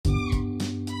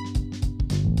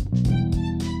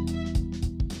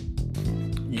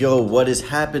Yo, what is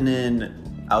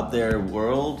happening out there,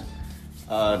 world?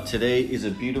 Today is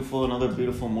another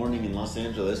beautiful morning in Los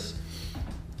Angeles.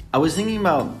 I was thinking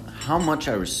about how much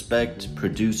I respect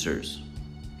producers,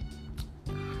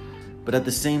 but at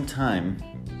the same time,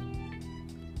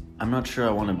 I'm not sure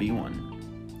I want to be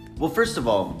one. Well, first of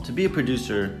all, to be a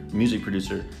producer, music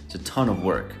producer, it's a ton of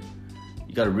work.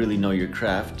 You got to really know your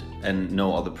craft and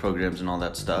know all the programs and all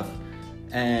that stuff.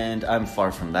 And I'm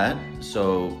far from that.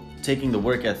 So taking the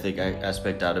work ethic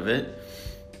aspect out of it,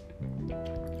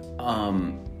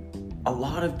 a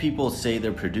lot of people say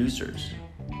they're producers.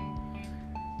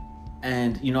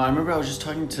 And, I remember I was just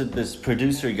talking to this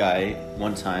producer guy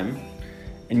one time,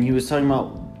 and he was talking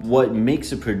about what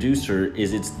makes a producer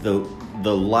is it's the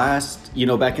last,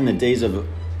 back in the days of,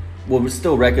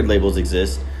 still record labels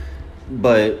exist,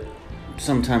 but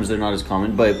sometimes they're not as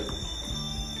common, but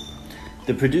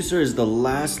the producer is the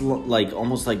last,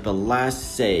 almost like the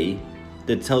last say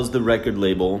that tells the record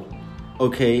label,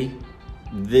 okay,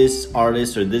 this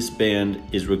artist or this band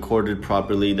is recorded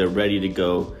properly, they're ready to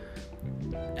go.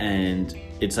 And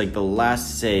it's like the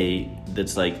last say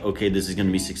that's like, okay, this is going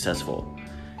to be successful.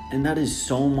 And that is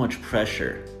so much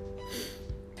pressure.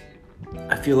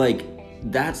 I feel like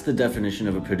that's the definition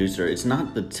of a producer. It's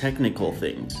not the technical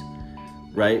things,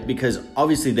 right? Because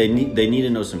obviously they need to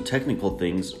know some technical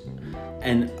things.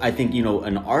 And I think,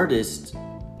 an artist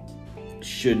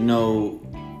should know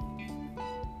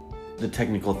the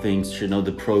technical things, should know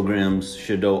the programs,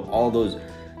 should know all those.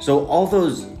 So all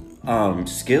those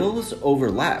skills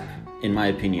overlap, in my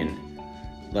opinion.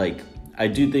 I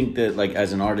do think that,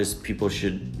 as an artist, people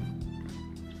should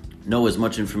know as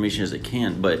much information as they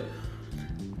can. But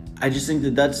I just think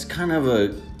that that's kind of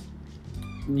a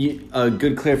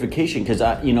good clarification. Because,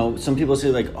 some people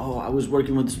say, I was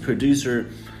working with this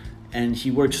producer and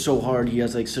he worked so hard, he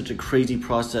has such a crazy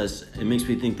process. It makes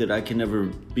me think that I can never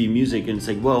be music. And it's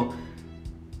well,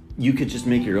 you could just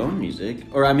make your own music.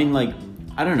 Or I don't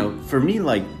know. For me,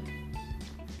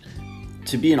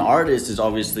 to be an artist is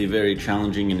obviously very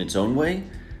challenging in its own way.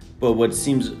 But what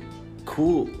seems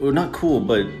cool, or not cool,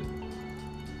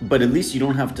 but at least you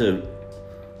don't have to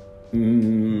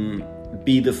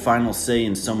be the final say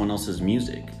in someone else's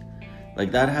music.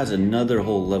 That has another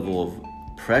whole level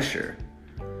of pressure.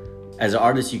 As an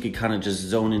artist, you could kind of just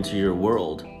zone into your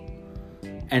world.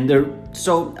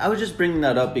 So I was just bringing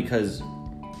that up because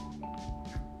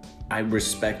I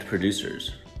respect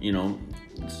producers.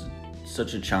 It's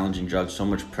such a challenging job, so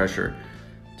much pressure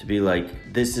to be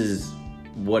this is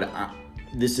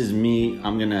me,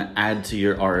 I'm going to add to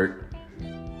your art,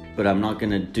 but I'm not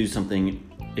going to do something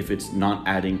if it's not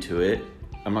adding to it.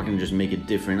 I'm not going to just make it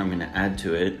different, I'm going to add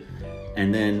to it.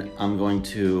 And then I'm going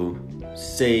to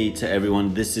say to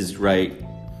everyone, this is right,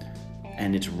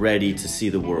 and it's ready to see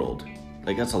the world.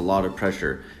 That's a lot of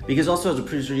pressure. Because also as a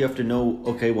producer, you have to know,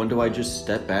 okay, when do I just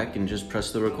step back and just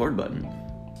press the record button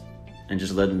and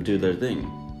just let them do their thing?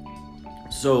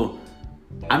 So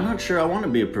I'm not sure I want to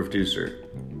be a producer.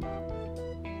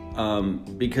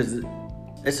 Because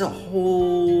it's a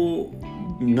whole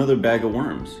another bag of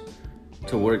worms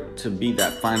to work to be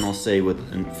that final say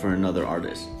for another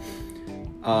artist.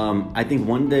 I think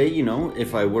one day,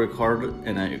 if I work hard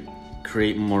and I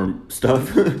create more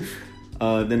stuff,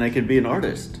 then I could be an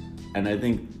artist. And I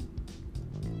think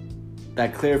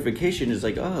that clarification is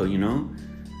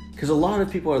because a lot of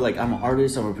people are I'm an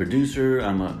artist, I'm a producer,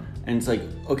 and it's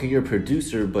okay, you're a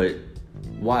producer, but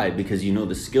why? Because you know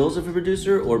the skills of a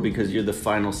producer, or because you're the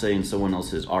final say in someone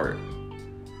else's art?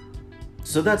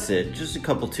 So that's it, just a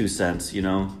couple 2 cents,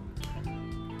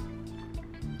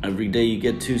 Every day you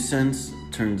get 2 cents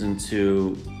turns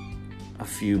into a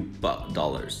few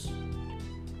dollars.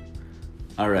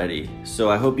 Alrighty, so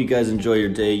I hope you guys enjoy your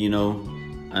day.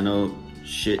 I know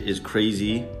shit is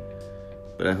crazy,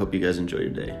 but I hope you guys enjoy your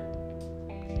day.